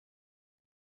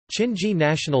Chinji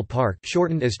National Park,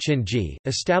 shortened as Chinji,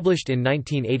 established in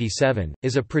 1987,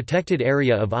 is a protected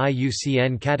area of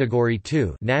IUCN Category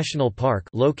 2 National Park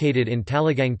located in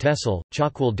Talegaon Tehsil,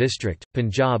 Chakwal District,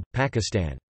 Punjab,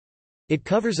 Pakistan. It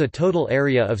covers a total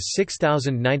area of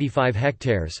 6,095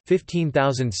 hectares,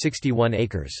 15,061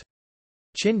 acres.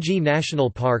 Chinji National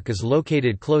Park is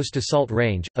located close to Salt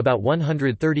Range, about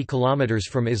 130 kilometers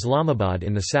from Islamabad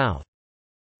in the south.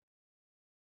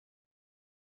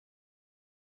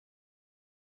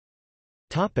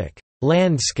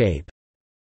 Landscape.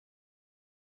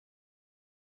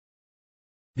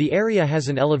 The area has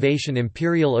an elevation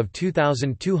imperial of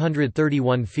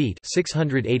 2,231 feet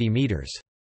 680 meters.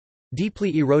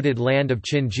 Deeply eroded land of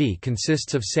Chinji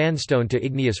consists of sandstone to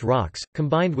igneous rocks,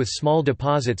 combined with small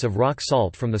deposits of rock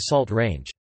salt from the Salt Range.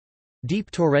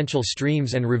 Deep torrential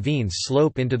streams and ravines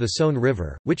slope into the Sone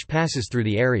River, which passes through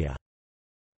the area.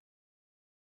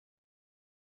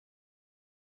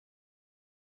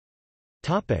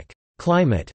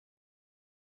 Climate.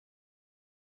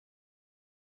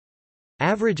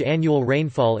 Average annual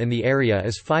rainfall in the area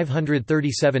is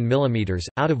 537 mm,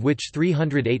 out of which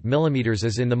 308 mm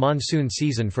is in the monsoon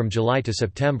season from July to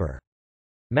September.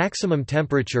 Maximum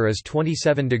temperature is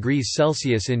 27 degrees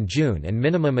Celsius in June and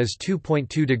minimum is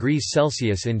 2.2 degrees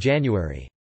Celsius in January.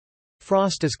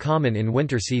 Frost is common in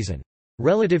winter season.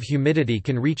 Relative humidity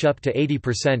can reach up to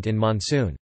 80% in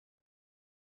monsoon.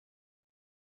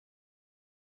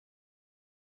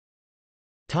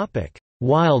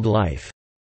 Wildlife.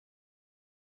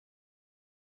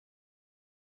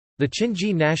 The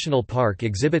Chinji National Park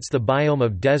exhibits the biome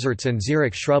of deserts and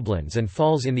xeric shrublands and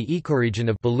falls in the ecoregion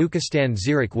of Baluchistan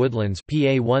xeric woodlands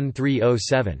PA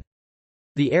 1307.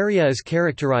 The area is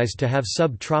characterized to have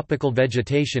subtropical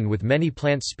vegetation with many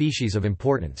plant species of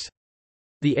importance.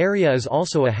 The area is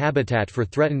also a habitat for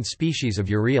threatened species of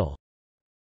urial.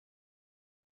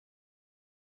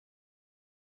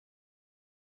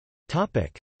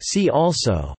 See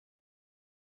also: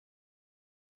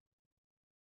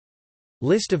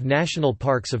 List of national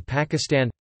parks of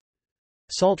Pakistan,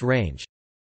 Salt Range.